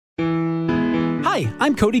Hi,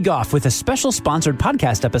 I'm Cody Goff with a special sponsored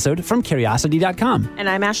podcast episode from Curiosity.com. And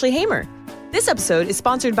I'm Ashley Hamer. This episode is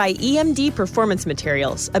sponsored by EMD Performance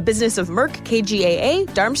Materials, a business of Merck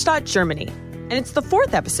KGaA, Darmstadt, Germany. And it's the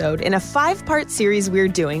fourth episode in a 5-part series we're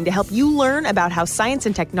doing to help you learn about how science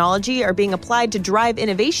and technology are being applied to drive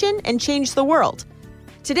innovation and change the world.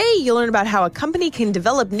 Today, you'll learn about how a company can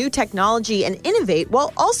develop new technology and innovate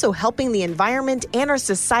while also helping the environment and our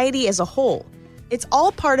society as a whole. It's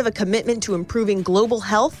all part of a commitment to improving global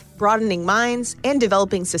health, broadening minds, and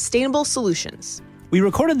developing sustainable solutions. We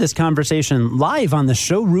recorded this conversation live on the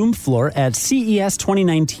showroom floor at CES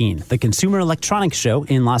 2019, the Consumer Electronics Show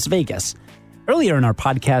in Las Vegas. Earlier in our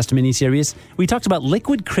podcast miniseries, we talked about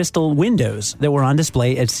liquid crystal windows that were on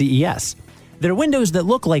display at CES. They're windows that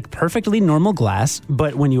look like perfectly normal glass,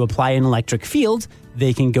 but when you apply an electric field,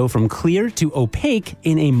 they can go from clear to opaque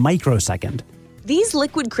in a microsecond. These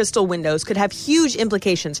liquid crystal windows could have huge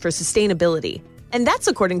implications for sustainability. And that's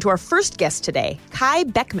according to our first guest today, Kai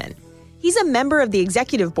Beckmann. He's a member of the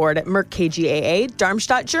executive board at Merck KGaA,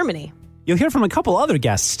 Darmstadt, Germany. You'll hear from a couple other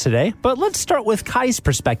guests today, but let's start with Kai's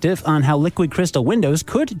perspective on how liquid crystal windows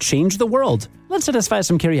could change the world. Let's satisfy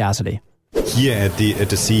some curiosity. Here at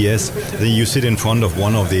the CES, you sit in front of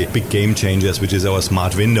one of the big game changers, which is our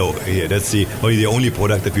smart window here. That's probably the only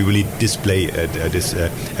product that we really display at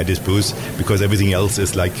this booth, because everything else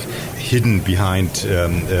is like hidden behind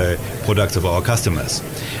products of our customers.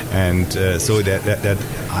 And so that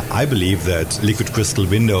I believe that liquid crystal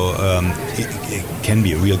window it can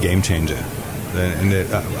be a real game changer. And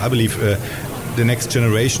I believe the next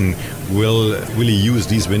generation will really use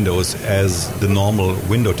these windows as the normal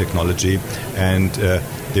window technology, and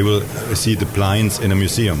they will see the blinds in a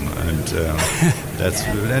museum, and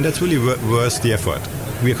that's really worth the effort.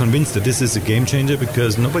 We are convinced that this is a game changer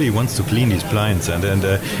because nobody wants to clean these blinds, and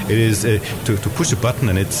it is to push a button,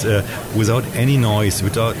 and it's without any noise,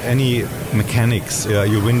 without any mechanics.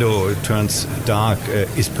 Your window turns dark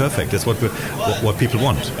is perfect. That's what people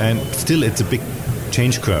want, and still it's a big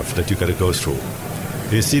change curve that you got to go through.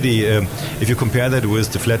 You see, if you compare that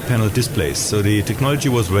with the flat panel displays, so the technology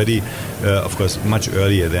was ready, of course, much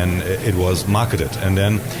earlier than it was marketed. And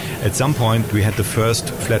then at some point we had the first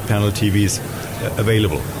flat panel TVs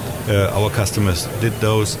available. Our customers did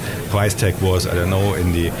those. Price tag was, I don't know,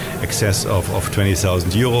 in the excess of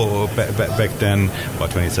 20,000 euro back then, or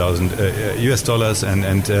 20,000 US dollars. And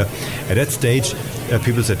at that stage,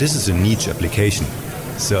 people said this is a niche application.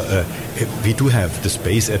 So we do have the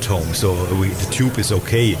space at home, so the tube is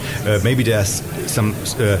okay. Maybe there's some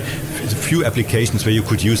few applications where you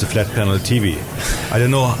could use a flat panel TV. I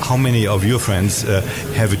don't know how many of your friends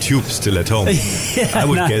have a tube still at home. I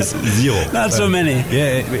would guess zero. Not so many.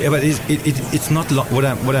 Yeah, but it's not what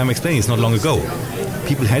I'm explaining. It's not long ago.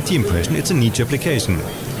 People had the impression it's a niche application.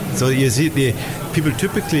 So you see, people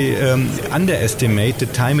typically underestimate the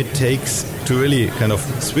time it takes to really kind of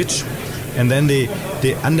switch. And then they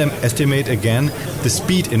underestimate again the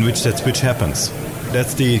speed in which that switch happens.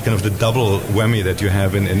 That's the kind of the double whammy that you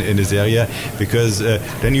have in this area, because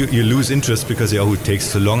then you lose interest because it takes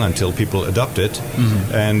so long until people adopt it.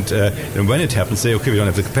 Mm-hmm. And when it happens, say, okay, we don't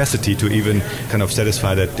have the capacity to even kind of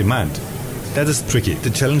satisfy that demand. That is tricky.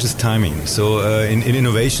 The challenge is timing. So in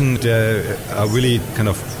innovation, there are really kind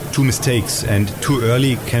of two mistakes, and too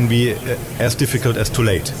early can be as difficult as too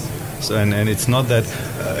late. So, and it's not that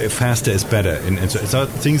faster is better. And so it's not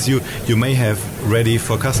things you may have ready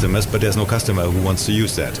for customers, but there's no customer who wants to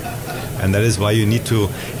use that. And that is why you need to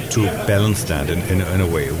balance that in a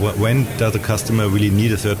way. When does the customer really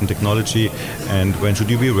need a certain technology, and when should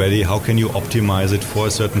you be ready? How can you optimize it for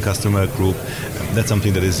a certain customer group? That's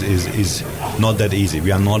something that is not that easy.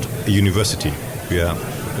 We are not a university. We are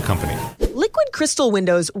a company. Liquid crystal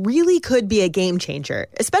windows really could be a game changer,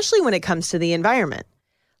 especially when it comes to the environment.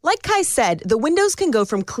 Like Kai said, the windows can go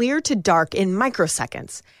from clear to dark in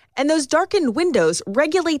microseconds, and those darkened windows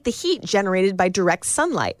regulate the heat generated by direct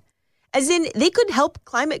sunlight. As in, they could help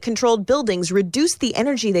climate-controlled buildings reduce the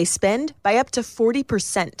energy they spend by up to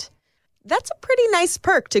 40%. That's a pretty nice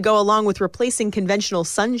perk to go along with replacing conventional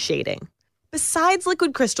sun shading. Besides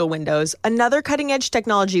liquid crystal windows, another cutting-edge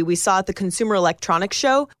technology we saw at the Consumer Electronics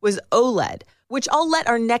Show was OLED, which I'll let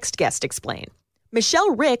our next guest explain.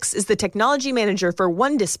 Michelle Ricks is the technology manager for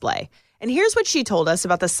One Display, and here's what she told us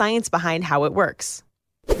about the science behind how it works.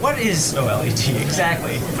 What is OLED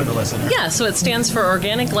exactly for the listener? Yeah, so it stands for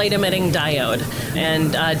Organic Light Emitting Diode.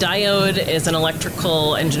 And diode is an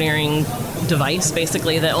electrical engineering device,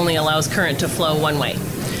 basically, that only allows current to flow one way.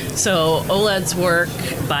 So OLEDs work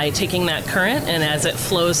by taking that current, and as it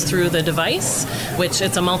flows through the device, which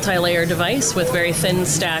it's a multi-layer device with very thin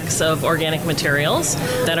stacks of organic materials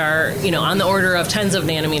that are, on the order of tens of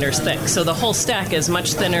nanometers thick. So the whole stack is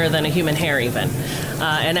much thinner than a human hair even.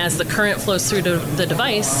 And as the current flows through the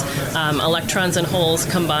device, electrons and holes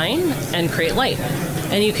combine and create light.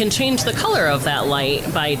 And you can change the color of that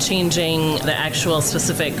light by changing the actual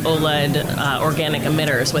specific OLED organic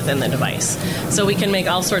emitters within the device. So we can make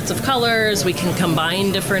all sorts of colors. We can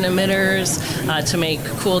combine different emitters to make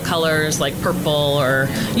cool colors like purple or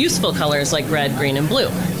useful colors like red, green, and blue.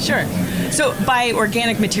 Sure. So by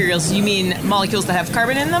organic materials, you mean molecules that have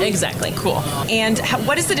carbon in them? Exactly. Cool. And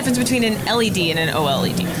what is the difference between an LED and an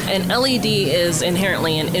OLED? An LED is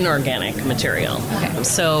inherently an inorganic material. Okay.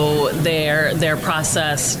 So they're processed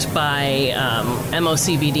by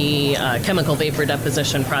MOCVD, chemical vapor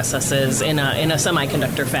deposition processes in a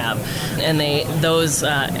semiconductor fab, and those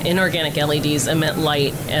inorganic LEDs emit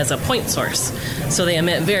light as a point source. So they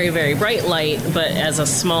emit very, very bright light, but as a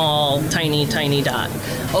small, tiny, tiny dot.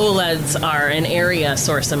 OLEDs are an area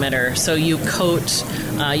source emitter, so you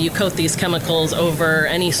coat these chemicals over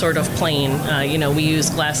any sort of plane. We use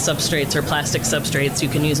glass substrates or plastic substrates. You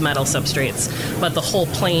can use metal substrates, but the whole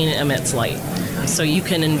plane emits light. So you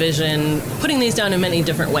can envision putting these down in many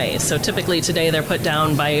different ways. So typically today they're put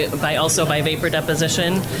down by vapor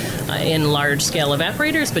deposition in large scale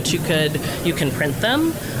evaporators, but you can print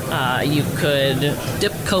them. You could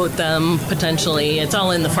dip coat them potentially. It's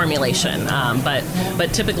all in the formulation.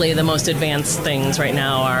 But typically the most advanced things right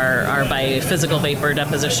now are by physical vapor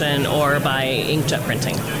deposition or by inkjet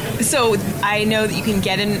printing. So I know that you can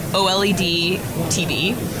get an OLED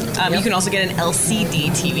TV. Yep. You can also get an LCD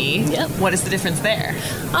TV. Yep. What is the difference there?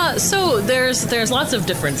 So there's lots of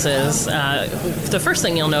differences. The first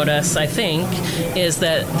thing you'll notice, I think, is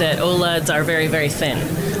that OLEDs are very, very thin.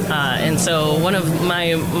 And so one of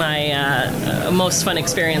my most fun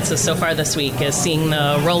experiences so far this week is seeing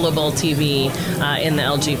the rollable TV in the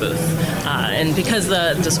LG booth. And because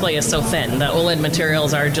the display is so thin, the OLED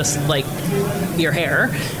materials are just like your hair,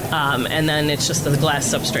 and then it's just the glass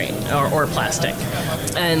substrate or plastic.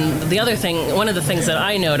 And the other thing, one of the things that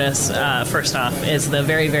I notice, first off, is the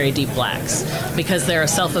very, very deep blacks, because they're a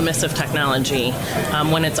self-emissive technology.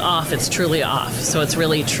 When it's off, it's truly off, so it's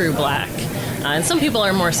really true black. And some people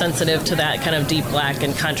are more sensitive to that kind of deep black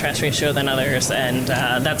and contrast ratio than others, and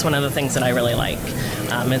that's one of the things that I really like,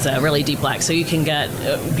 is a really deep black. So you can get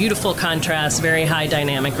beautiful contrast, very high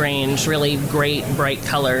dynamic range, really great bright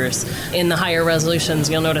colors. In the higher resolutions,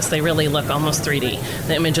 you'll notice they really look almost 3D.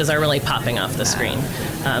 The images are really popping off the screen.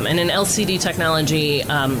 And in LCD technology,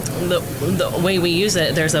 the way we use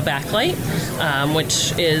it, there's a backlight,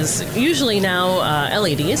 which is usually now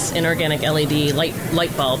LEDs, inorganic LED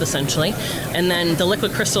light bulb, essentially. And then the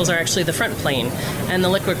liquid crystals are actually the front plane, and the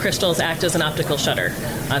liquid crystals act as an optical shutter.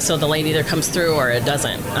 So the light either comes through or it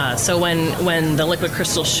doesn't. So when the liquid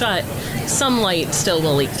crystals shut, some light still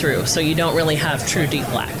will leak through, so you don't really have true deep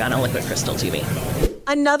black on a liquid crystal TV.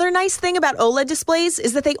 Another nice thing about OLED displays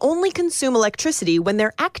is that they only consume electricity when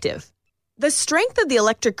they're active. The strength of the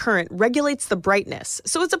electric current regulates the brightness,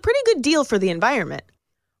 so it's a pretty good deal for the environment.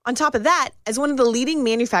 On top of that, as one of the leading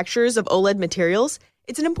manufacturers of OLED materials,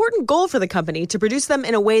 it's an important goal for the company to produce them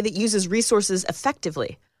in a way that uses resources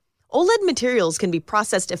effectively. OLED materials can be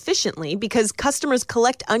processed efficiently because customers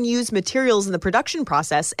collect unused materials in the production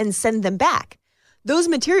process and send them back. Those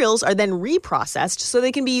materials are then reprocessed so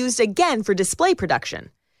they can be used again for display production.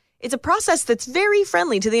 It's a process that's very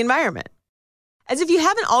friendly to the environment. As if you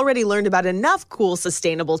haven't already learned about enough cool,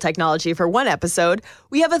 sustainable technology for one episode,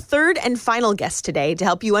 we have a third and final guest today to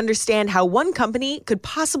help you understand how one company could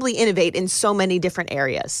possibly innovate in so many different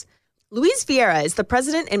areas. Luis Vieira is the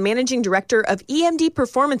president and managing director of EMD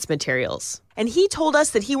Performance Materials, and he told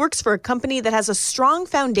us that he works for a company that has a strong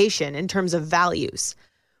foundation in terms of values.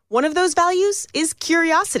 One of those values is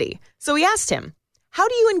curiosity. So we asked him, how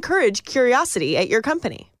do you encourage curiosity at your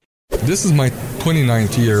company? This is my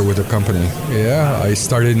 29th year with the company. Yeah, I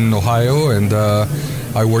started in Ohio and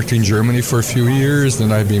I worked in Germany for a few years.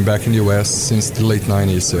 Then I've been back in the US since the late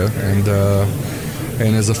 90s. Yeah,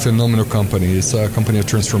 and it's a phenomenal company. It's a company of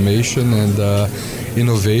transformation and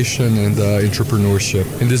innovation and entrepreneurship.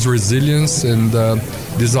 And this resilience and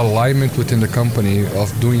this alignment within the company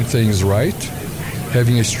of doing things right,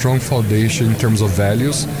 having a strong foundation in terms of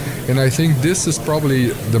values. And I think this is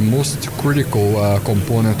probably the most critical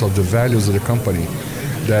component of the values of the company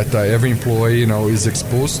that every employee, is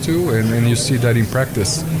exposed to, and you see that in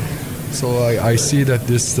practice. So I see that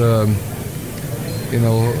this,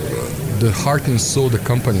 the heart and soul of the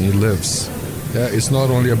company lives Yeah, it's not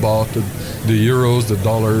only about the euros, the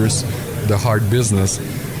dollars, the hard business,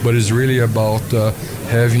 but it's really about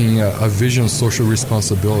having a vision of social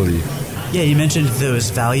responsibility. Yeah, you mentioned those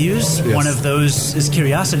values. Yes. One of those is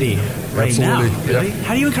curiosity right now. Absolutely, Really? yeah.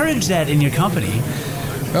 How do you encourage that in your company?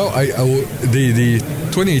 Well, the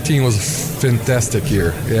 2018 was a fantastic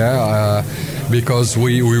year, because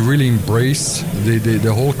we really embraced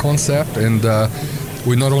the whole concept, and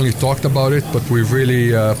we not only talked about it, but we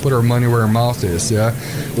really put our money where our mouth is. Yeah,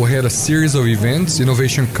 we had a series of events,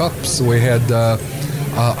 Innovation Cups. We had a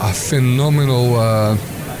phenomenal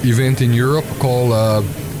event in Europe called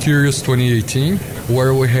Curious 2018,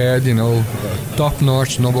 where we had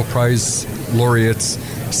top-notch Nobel Prize laureates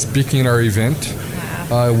speaking in our event.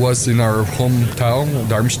 It was in our hometown,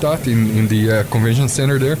 Darmstadt, in the convention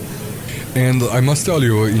center there. And I must tell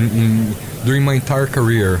you, during my entire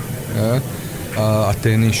career,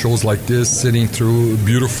 attending shows like this, sitting through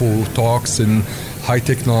beautiful talks and high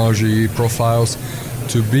technology profiles,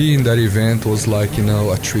 to be in that event was like,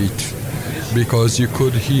 a treat. Because you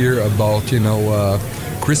could hear about,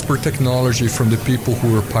 CRISPR technology from the people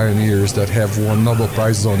who were pioneers that have won Nobel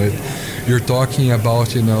Prizes on it. You're talking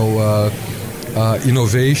about,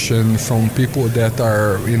 innovation from people that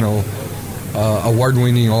are,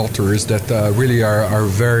 award-winning authors that really are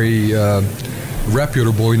very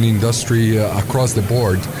reputable in the industry across the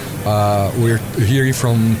board. We're hearing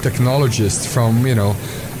from technologists from,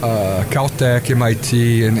 Caltech,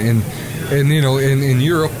 MIT, and in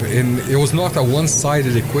Europe, and it was not a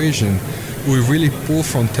one-sided equation. We really pull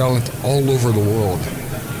from talent all over the world.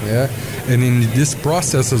 Yeah, and in this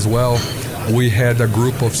process as well, we had a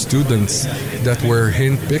group of students that were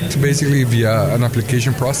handpicked basically via an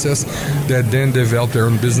application process that then developed their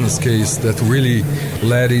own business case that really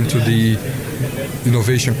led into the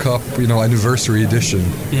Innovation Cup, anniversary edition.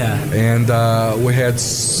 Yeah. And we had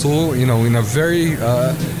in a very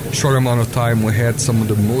short amount of time, we had some of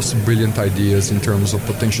the most brilliant ideas in terms of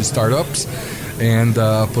potential startups and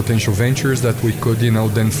potential ventures that we could,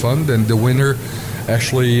 then fund. And the winner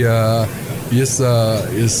actually is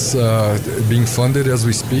being funded as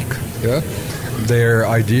we speak. Yeah, their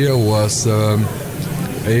idea was a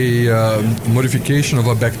modification of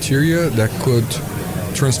a bacteria that could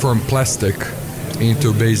transform plastic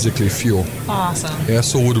into basically fuel. Awesome. Yeah,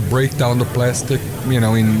 so it would break down the plastic,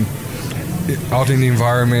 out in the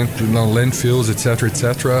environment, landfills,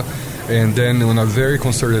 etc., and then in a very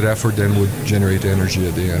concerted effort, then would generate energy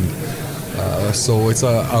at the end. So it's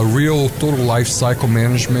a real total life cycle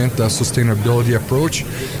management, sustainability approach.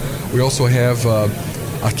 We also have a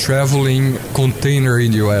traveling container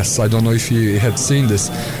in the U.S. I don't know if you had seen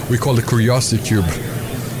this. We call it Curiosity Cube.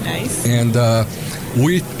 Nice. And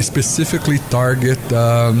we specifically target,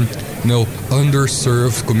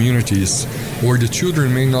 underserved communities where the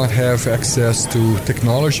children may not have access to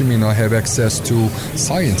technology, may not have access to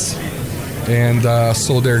science. And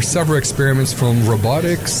so there are several experiments from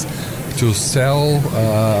robotics to cell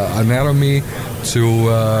anatomy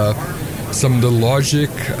to some of the logic,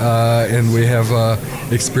 and we have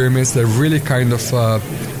experiments that really kind of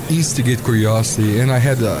instigate curiosity. And I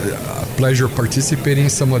had a pleasure participating in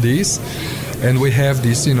some of these. And we have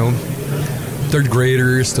these, third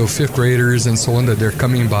graders to fifth graders and so on that they're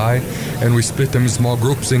coming by, and we split them in small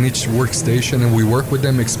groups in each workstation, and we work with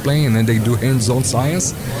them, explain, and they do hands-on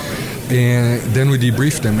science. And then we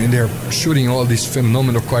debrief them, and they're shooting all these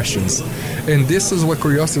phenomenal questions. And this is what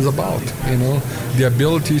curiosity is about, the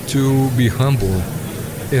ability to be humble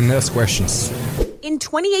and ask questions. In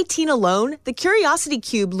 2018 alone, the Curiosity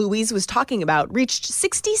Cube Louise was talking about reached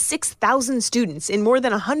 66,000 students in more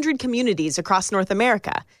than 100 communities across North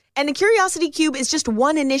America. And the Curiosity Cube is just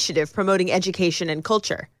one initiative promoting education and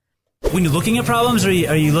culture. When you're looking at problems, are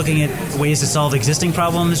you looking at ways to solve existing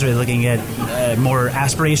problems? Or are you looking at more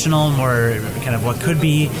aspirational, more kind of what could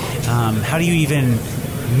be? How do you even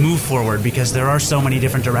move forward? Because there are so many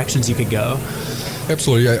different directions you could go.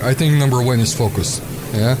 Absolutely. I think number one is focus.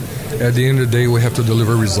 Yeah. At the end of the day, we have to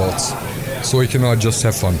deliver results. So we cannot just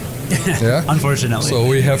have fun. Yeah. Unfortunately. So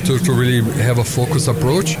we have to really have a focused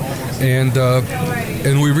approach, and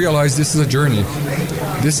we realize this is a journey.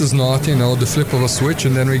 This is not, the flip of a switch,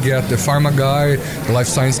 and then we get the pharma guy, the life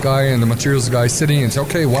science guy, and the materials guy sitting and say,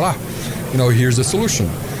 okay, voila, here's the solution.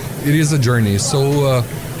 It is a journey. So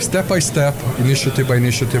step by step, initiative by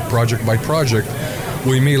initiative, project by project,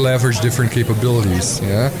 we may leverage different capabilities,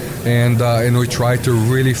 yeah, and we try to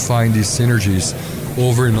really find these synergies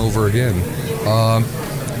over and over again.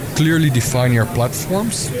 Clearly defining our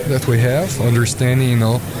platforms that we have, understanding,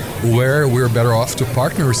 where we're better off to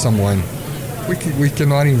partner with someone. we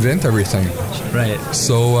cannot invent everything. Right.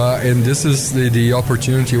 So, and this is the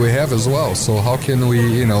opportunity we have as well. So how can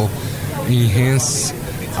we, enhance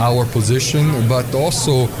our position, but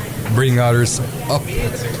also bring others up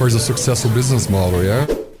towards a successful business model, yeah?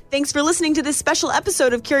 Thanks for listening to this special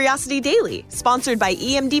episode of Curiosity Daily, sponsored by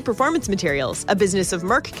EMD Performance Materials, a business of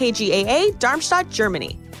Merck KGaA, Darmstadt,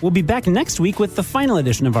 Germany. We'll be back next week with the final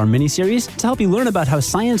edition of our mini-series to help you learn about how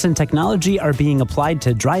science and technology are being applied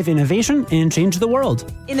to drive innovation and change the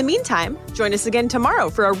world. In the meantime, join us again tomorrow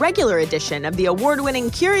for a regular edition of the award-winning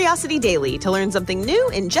Curiosity Daily to learn something new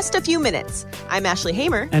in just a few minutes. I'm Ashley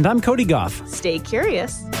Hamer. And I'm Cody Goff. Stay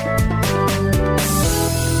curious.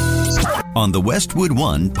 On the Westwood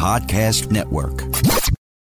One Podcast Network.